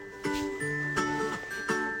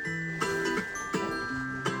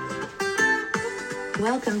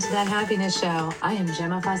Welcome to That Happiness Show. I am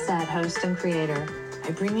Gemma Fawcett, host and creator. I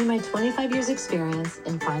bring you my 25 years experience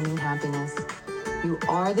in finding happiness. You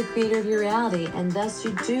are the creator of your reality, and thus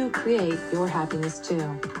you do create your happiness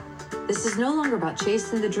too. This is no longer about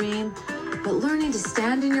chasing the dream, but learning to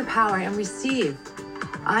stand in your power and receive.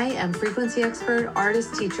 I am frequency expert,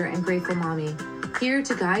 artist, teacher, and grateful mommy, here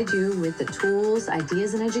to guide you with the tools,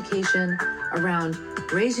 ideas, and education around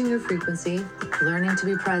raising your frequency, learning to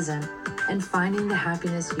be present, and finding the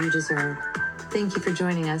happiness you deserve. Thank you for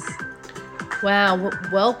joining us. Wow,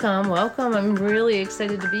 welcome. I'm really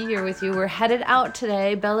excited to be here with you. We're headed out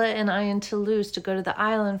today, Bella and I, in Toulouse to go to the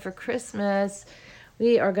island for Christmas.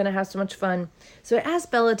 We are going to have so much fun. So I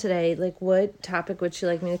asked Bella today, what topic would she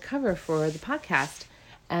like me to cover for the podcast?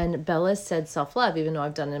 And Bella said self-love, even though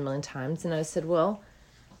I've done it a million times. And I said, well,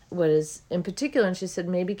 what is in particular? And she said,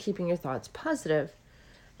 maybe keeping your thoughts positive.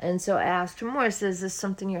 And so I asked her more. I said, is this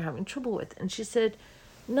something you're having trouble with? And she said,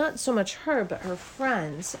 not so much her, but her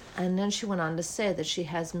friends. And then she went on to say that she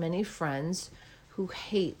has many friends who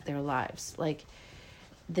hate their lives. Like,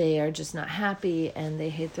 they are just not happy and they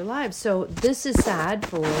hate their lives. So this is sad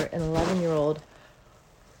for an 11-year-old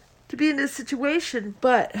to be in this situation,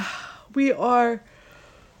 but we are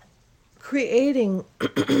creating,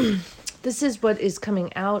 this is what is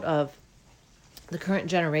coming out of the current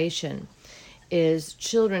generation, is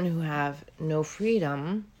children who have no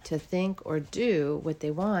freedom to think or do what they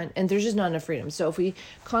want, and there's just not enough freedom. So if we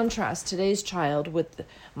contrast today's child with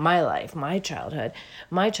my life, my childhood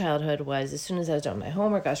was, as soon as I was done with my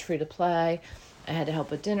homework, I was free to play, I had to help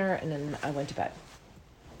with dinner, and then I went to bed.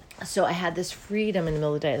 So I had this freedom in the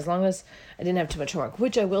middle of the day, as long as I didn't have too much homework,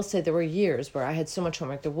 which I will say there were years where I had so much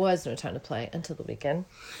homework, there was no time to play until the weekend.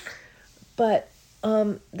 But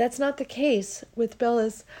that's not the case with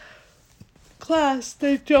Bella's class.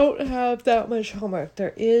 They don't have that much homework.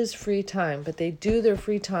 There is free time, but they do their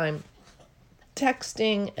free time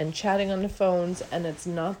texting and chatting on the phones, and it's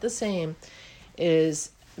not the same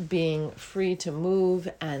as being free to move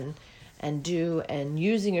and do and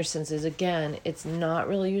using your senses. Again, it's not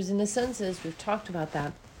really using the senses. We've talked about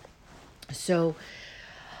that. So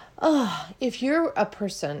if you're a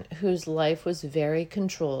person whose life was very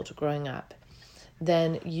controlled growing up,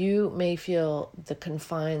 then you may feel the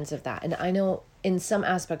confines of that. And I know in some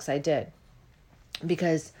aspects I did,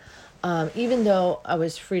 because even though I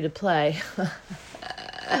was free to play,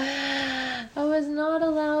 I was not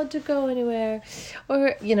allowed to go anywhere.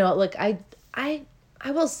 Or,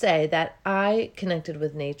 I will say that I connected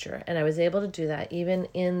with nature, and I was able to do that even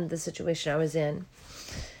in the situation I was in.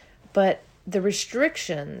 But the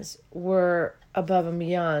restrictions were above and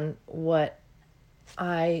beyond what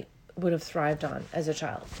I would have thrived on as a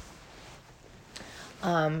child.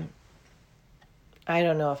 I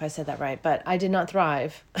don't know if I said that right, but I did not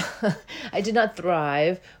thrive. I did not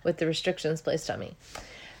thrive with the restrictions placed on me.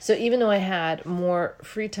 So even though I had more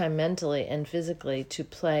free time mentally and physically to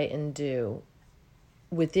play and do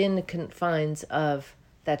within the confines of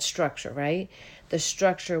that structure, right? The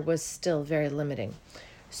structure was still very limiting.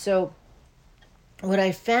 So what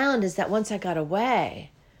I found is that once I got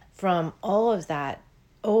away from all of that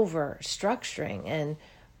over structuring and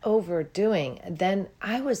overdoing, then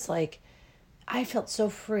I was like, I felt so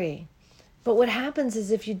free. But what happens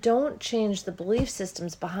is, if you don't change the belief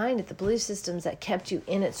systems behind it, the belief systems that kept you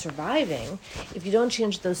in it surviving, if you don't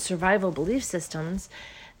change those survival belief systems,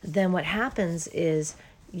 then what happens is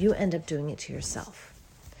you end up doing it to yourself.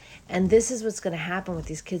 And this is what's going to happen with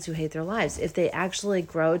these kids who hate their lives. If they actually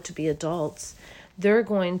grow to be adults, they're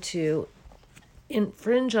going to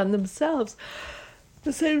infringe on themselves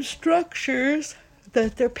the same structures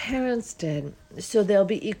that their parents did. So they'll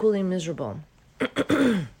be equally miserable.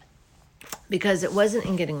 Because it wasn't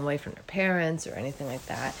in getting away from their parents or anything like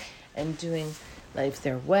that and doing life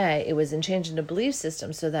their way. It was in changing the belief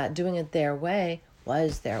system so that doing it their way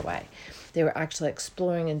was their way. They were actually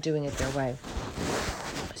exploring and doing it their way.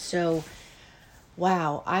 So,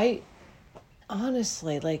 wow, I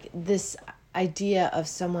honestly, this idea of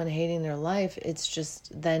someone hating their life, it's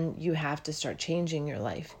just, then you have to start changing your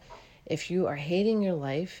life. If you are hating your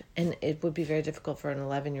life, and it would be very difficult for an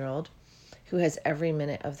 11-year-old who has every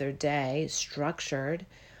minute of their day structured.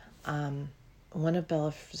 One of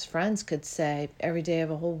Bella's friends could say every day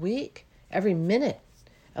of a whole week, every minute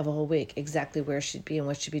of a whole week, exactly where she'd be and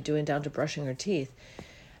what she'd be doing, down to brushing her teeth.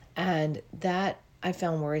 And that I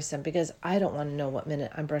found worrisome, because I don't want to know what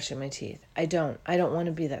minute I'm brushing my teeth. I don't want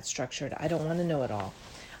to be that structured. I don't want to know it all.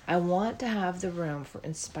 I want to have the room for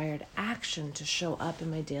inspired action to show up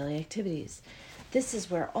in my daily activities. This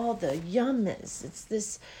is where all the yum is. It's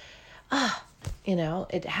this,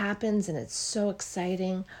 it happens and it's so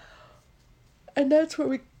exciting. And that's where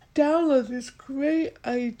we download these great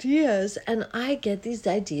ideas. And I get these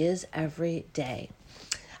ideas every day.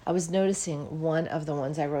 I was noticing one of the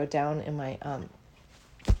ones I wrote down in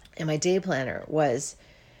my day planner was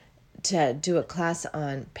to do a class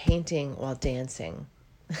on painting while dancing.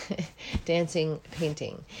 Dancing,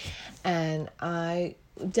 painting. And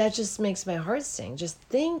that just makes my heart sing, just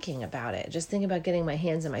thinking about it. Just thinking about getting my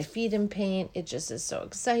hands and my feet in paint. It just is so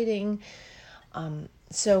exciting.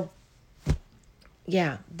 So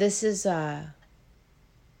yeah, this is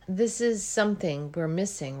something we're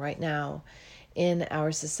missing right now in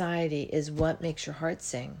our society, is what makes your heart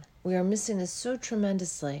sing. We are missing this so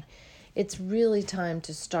tremendously. It's really time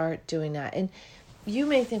to start doing that. And you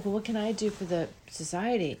may think, well, what can I do for the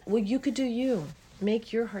society? Well, you could do you.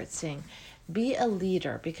 Make your heart sing. Be a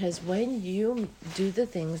leader, because when you do the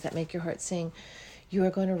things that make your heart sing, you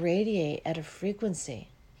are going to radiate at a frequency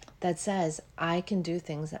that says, I can do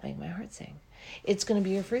things that make my heart sing. It's going to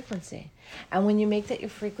be your frequency. And when you make that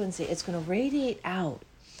your frequency, it's going to radiate out,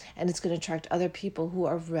 and it's going to attract other people who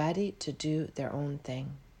are ready to do their own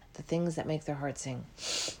thing, the things that make their heart sing.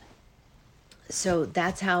 So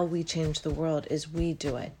that's how we change the world, is we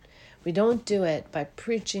do it. We don't do it by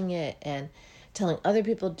preaching it and telling other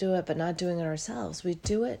people to do it, but not doing it ourselves. We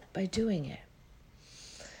do it by doing it.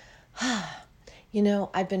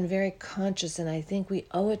 I've been very conscious, and I think we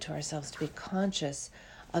owe it to ourselves to be conscious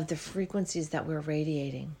of the frequencies that we're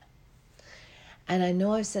radiating. And I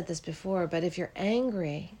know I've said this before, but if you're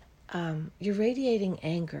angry, you're radiating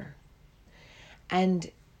anger. And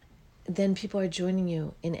then people are joining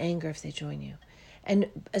you in anger if they join you. And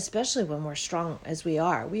especially when we're strong as we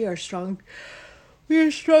are. We are strong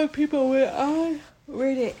people. When I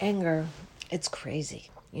radiate anger, it's crazy,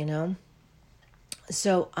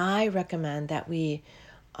 So I recommend that we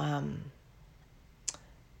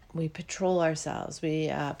patrol ourselves,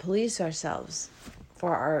 we police ourselves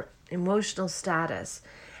for our emotional status.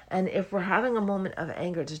 And if we're having a moment of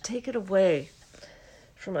anger, to take it away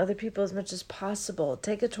from other people as much as possible.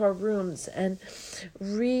 Take it to our rooms and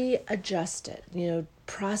readjust it,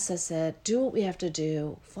 process it, do what we have to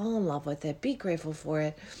do, fall in love with it, be grateful for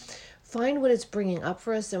it, find what it's bringing up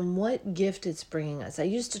for us and what gift it's bringing us. I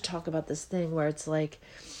used to talk about this thing where it's like,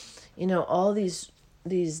 all these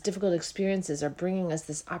difficult experiences are bringing us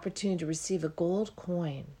this opportunity to receive a gold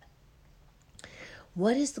coin.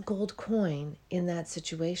 What is the gold coin in that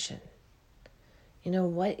situation?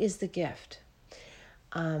 What is the gift?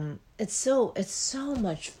 It's so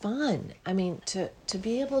much fun. I mean, to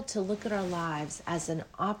be able to look at our lives as an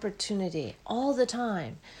opportunity all the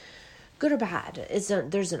time, good or bad,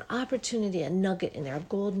 there's an opportunity, a nugget in there, a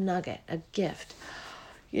gold nugget, a gift.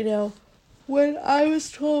 When I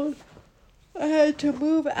was told I had to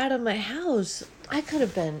move out of my house, I could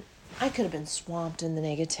have been swamped in the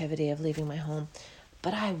negativity of leaving my home,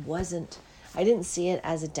 but I wasn't. I didn't see it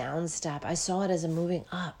as a down step. I saw it as a moving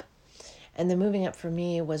up. And the moving up for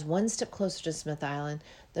me was one step closer to Smith Island.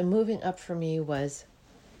 The moving up for me was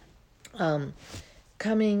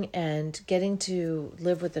coming and getting to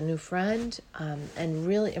live with a new friend and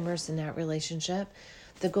really immerse in that relationship.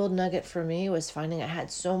 The gold nugget for me was finding I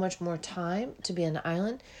had so much more time to be on the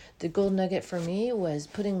island. The gold nugget for me was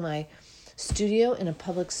putting my studio in a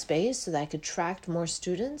public space so that I could attract more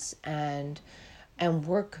students and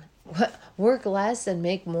work less and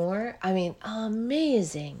make more. I mean,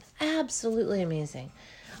 amazing. Absolutely amazing.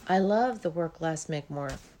 I love the work less, make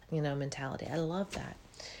more, mentality. I love that.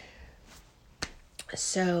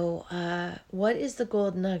 So, what is the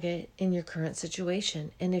gold nugget in your current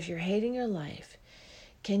situation? And if you're hating your life,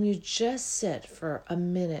 can you just sit for a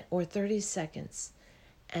minute or 30 seconds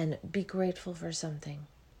and be grateful for something?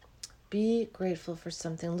 Be grateful for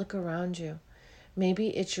something. Look around you. Maybe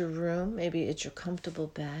it's your room. Maybe it's your comfortable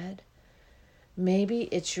bed. Maybe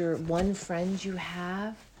it's your one friend you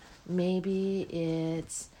have. Maybe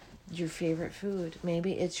it's your favorite food.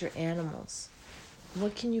 Maybe it's your animals.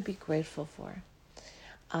 What can you be grateful for?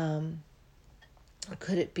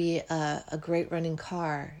 Could it be a great running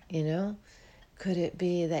car, Could it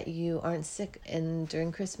be that you aren't sick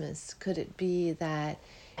during Christmas? Could it be that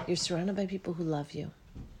you're surrounded by people who love you?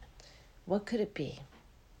 What could it be?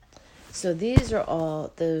 So these are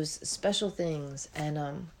all those special things.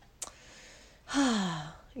 And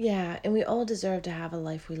yeah, and we all deserve to have a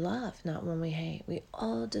life we love, not one we hate. We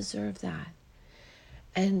all deserve that.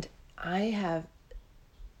 And I have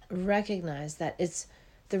recognized that it's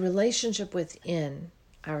the relationship within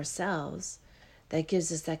ourselves that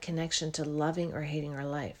gives us that connection to loving or hating our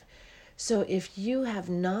life. So if you have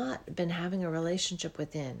not been having a relationship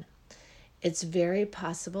within, it's very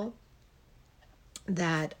possible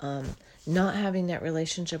that not having that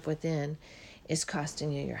relationship within is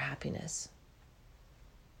costing you your happiness.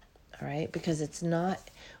 All right? Because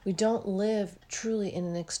we don't live truly in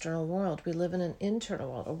an external world. We live in an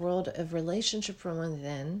internal world, a world of relationship from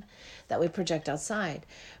within that we project outside.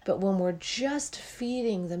 But when we're just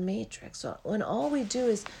feeding the matrix, when all we do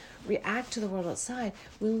is react to the world outside,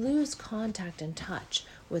 we lose contact and touch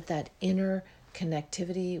with that inner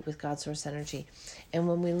connectivity with God's source energy. And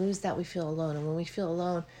when we lose that, we feel alone. And when we feel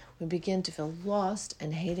alone, we begin to feel lost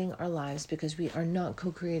and hating our lives because we are not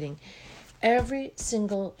co-creating. Every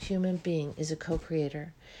single human being is a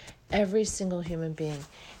co-creator. Every single human being.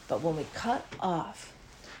 But when we cut off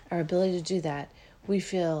our ability to do that, we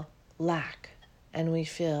feel lack, and we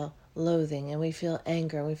feel loathing, and we feel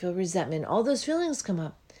anger, and we feel resentment. All those feelings come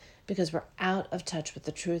up because we're out of touch with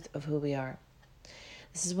the truth of who we are.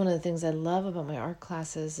 This is one of the things I love about my art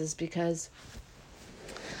classes, is because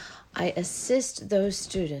I assist those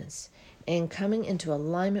students in coming into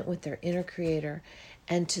alignment with their inner creator,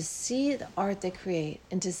 and to see the art they create,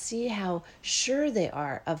 and to see how sure they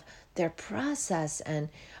are of their process and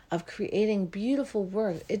of creating beautiful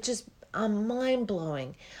work. It just,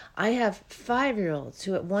 mind-blowing. I have 5-year-olds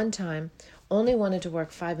who at one time only wanted to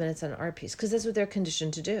work 5 minutes on an art piece because that's what they're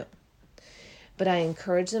conditioned to do. But I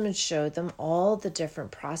encourage them and show them all the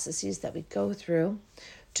different processes that we go through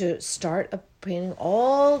to start a painting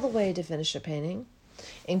all the way to finish a painting,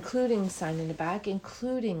 including signing it back,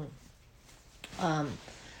 including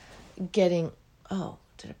did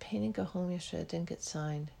a painting go home yesterday? It didn't get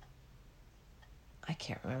signed. I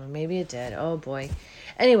can't remember. Maybe it did. Oh boy.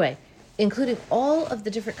 Anyway, including all of the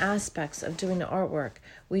different aspects of doing the artwork.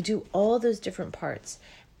 We do all those different parts.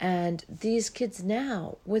 And these kids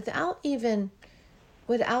now, without a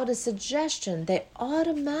suggestion, they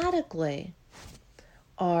automatically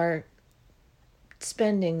are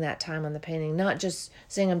spending that time on the painting, not just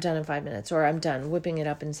saying I'm done in 5 minutes, or I'm done, whipping it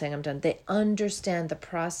up and saying I'm done. They understand the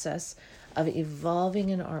process of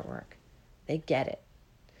evolving an artwork. They get it.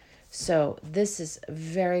 So this is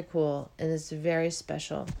very cool, and it's very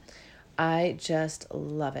special. I just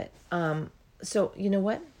love it. So you know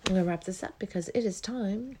what? I'm going to wrap this up because it is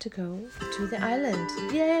time to go to the island.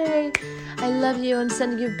 Yay! I love you. I'm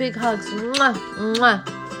sending you big hugs. Mwah, mwah.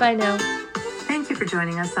 Bye now. Thank you for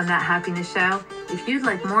joining us on That Happiness Show. If you'd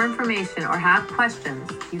like more information or have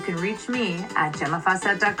questions, you can reach me at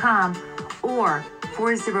GemmaFawcett.com or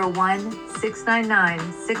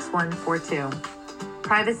 401-699-6142.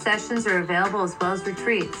 Private sessions are available as well as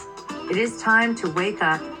retreats. It is time to wake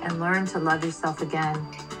up and learn to love yourself again.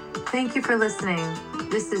 Thank you for listening.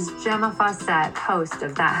 This is Gemma Fawcett, host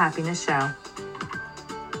of That Happiness Show.